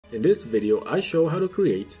In this video I show how to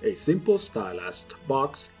create a simple stylized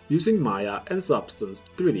box using Maya and Substance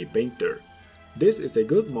 3D Painter. This is a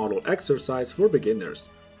good model exercise for beginners.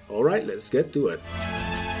 Alright, let's get to it.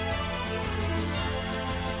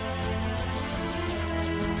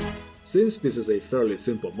 Since this is a fairly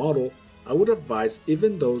simple model, I would advise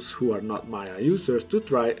even those who are not Maya users to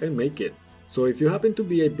try and make it. So if you happen to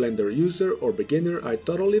be a Blender user or beginner, I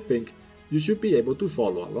totally think you should be able to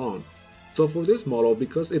follow along. So for this model,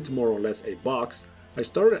 because it's more or less a box, I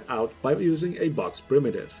started out by using a box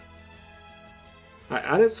primitive. I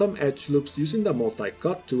added some edge loops using the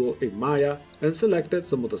multi-cut tool in Maya and selected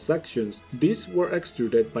some of the sections. These were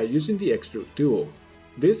extruded by using the extrude tool.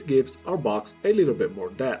 This gives our box a little bit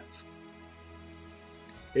more depth.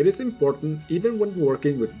 It is important, even when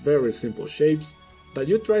working with very simple shapes, that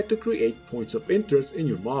you try to create points of interest in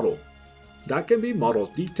your model. That can be model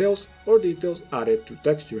details or details added to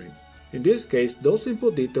texturing. In this case, those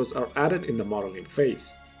simple details are added in the modeling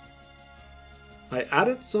phase. I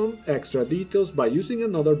added some extra details by using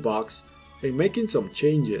another box and making some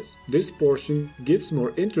changes. This portion gives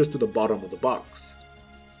more interest to the bottom of the box.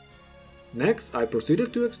 Next, I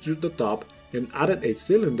proceeded to extrude the top and added a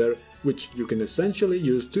cylinder, which you can essentially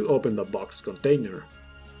use to open the box container.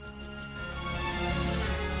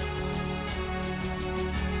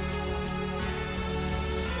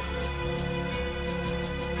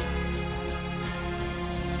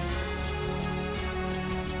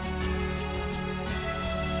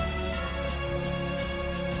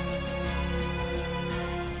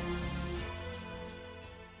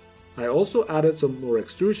 I also added some more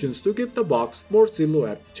extrusions to give the box more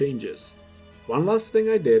silhouette changes. One last thing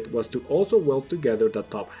I did was to also weld together the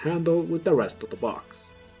top handle with the rest of the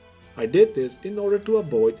box. I did this in order to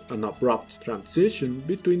avoid an abrupt transition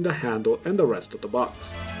between the handle and the rest of the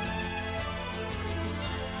box.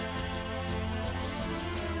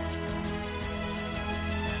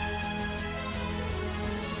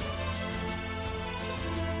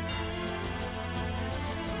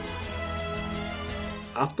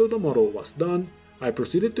 After the model was done, I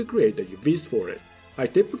proceeded to create the UVs for it. I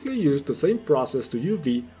typically use the same process to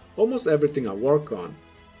UV almost everything I work on,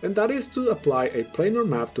 and that is to apply a planar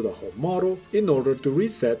map to the whole model in order to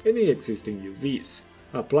reset any existing UVs.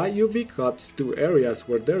 Apply UV cuts to areas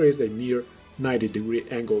where there is a near 90-degree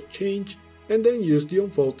angle change, and then use the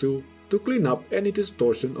unfold tool to clean up any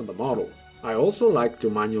distortion on the model. I also like to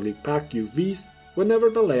manually pack UVs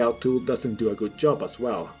whenever the layout tool doesn't do a good job as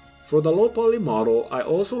well. For the low poly model, I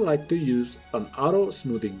also like to use an auto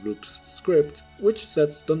smoothing groups script, which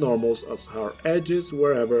sets the normals as hard edges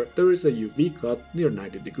wherever there is a UV cut near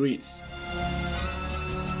 90 degrees.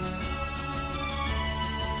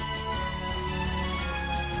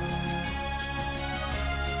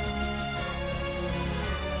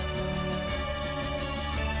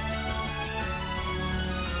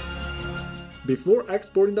 Before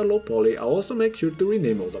exporting the low poly, I also make sure to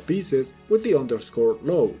rename all the pieces with the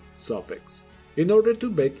 _low suffix, in order to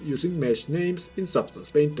bake using mesh names in Substance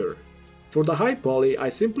Painter. For the high poly, I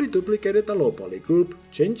simply duplicated the low poly group,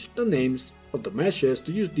 changed the names of the meshes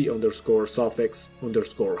to use the suffix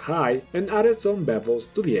 _high, and added some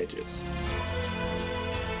bevels to the edges.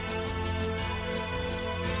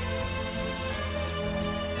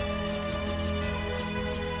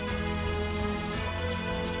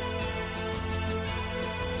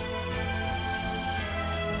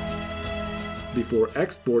 Before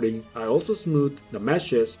exporting, I also smoothed the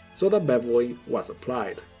meshes so the beveling was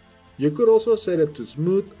applied. You could also set it to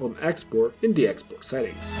smooth on export in the export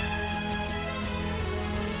settings.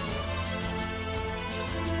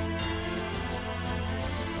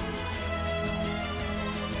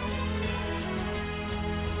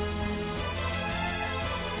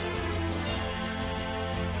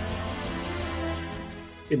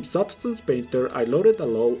 In Substance Painter, I loaded the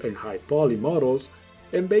low and high poly models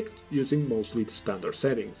and baked using mostly the standard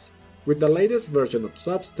settings. With the latest version of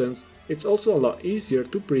Substance, it's also a lot easier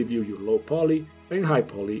to preview your low poly and high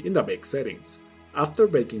poly in the bake settings. After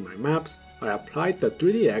baking my maps, I applied the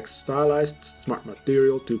 3DX Stylized Smart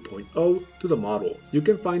Material 2.0 to the model. You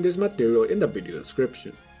can find this material in the video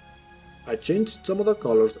description. I changed some of the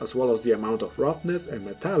colors as well as the amount of roughness and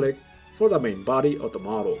metallic for the main body of the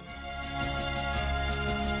model.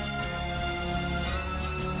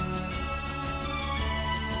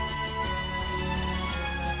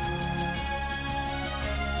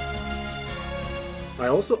 I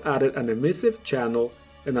also added an emissive channel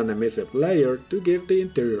and an emissive layer to give the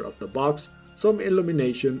interior of the box some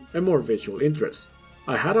illumination and more visual interest.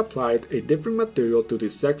 I had applied a different material to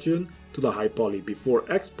this section to the high poly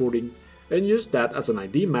before exporting and used that as an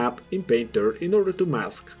ID map in Painter in order to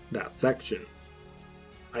mask that section.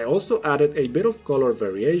 I also added a bit of color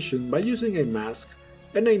variation by using a mask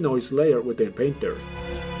and a noise layer within Painter.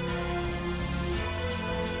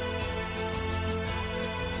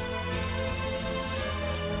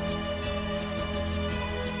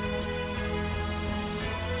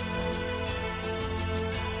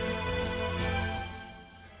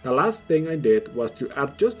 The last thing I did was to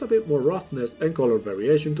add just a bit more roughness and color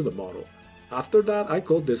variation to the model. After that, I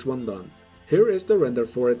called this one done. Here is the render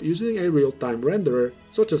for it using a real-time renderer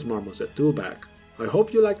such as Marmoset Toolbag. I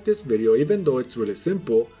hope you liked this video even though it's really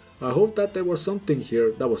simple. I hope that there was something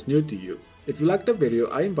here that was new to you. If you liked the video,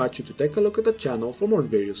 I invite you to take a look at the channel for more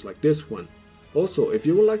videos like this one. Also, if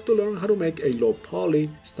you would like to learn how to make a low poly,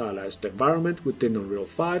 stylized environment within Unreal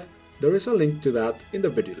 5, there is a link to that in the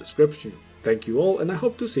video description. Thank you all, and I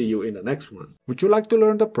hope to see you in the next one. Would you like to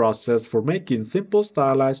learn the process for making simple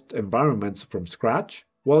stylized environments from scratch?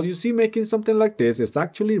 Well, you see, making something like this is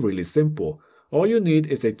actually really simple. All you need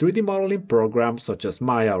is a 3D modeling program such as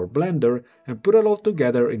Maya or Blender and put it all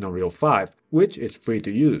together in Unreal 5, which is free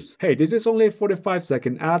to use. Hey, this is only a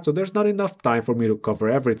 45-second ad, so there's not enough time for me to cover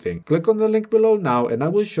everything. Click on the link below now and I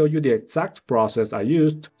will show you the exact process I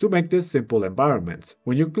used to make this simple environment.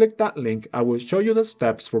 When you click that link, I will show you the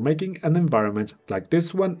steps for making an environment like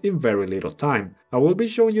this one in very little time. I will be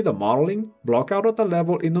showing you the modeling, block out of the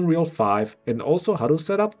level in Unreal 5, and also how to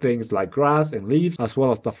set up things like grass and leaves, as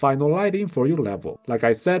well as the final lighting for your level. Like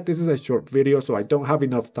I said, this is a short video, so I don't have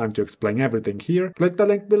enough time to explain everything here. Click the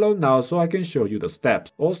link below now so I can show you the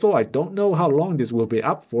steps. Also, I don't know how long this will be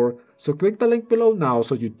up for, so click the link below now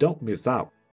so you don't miss out.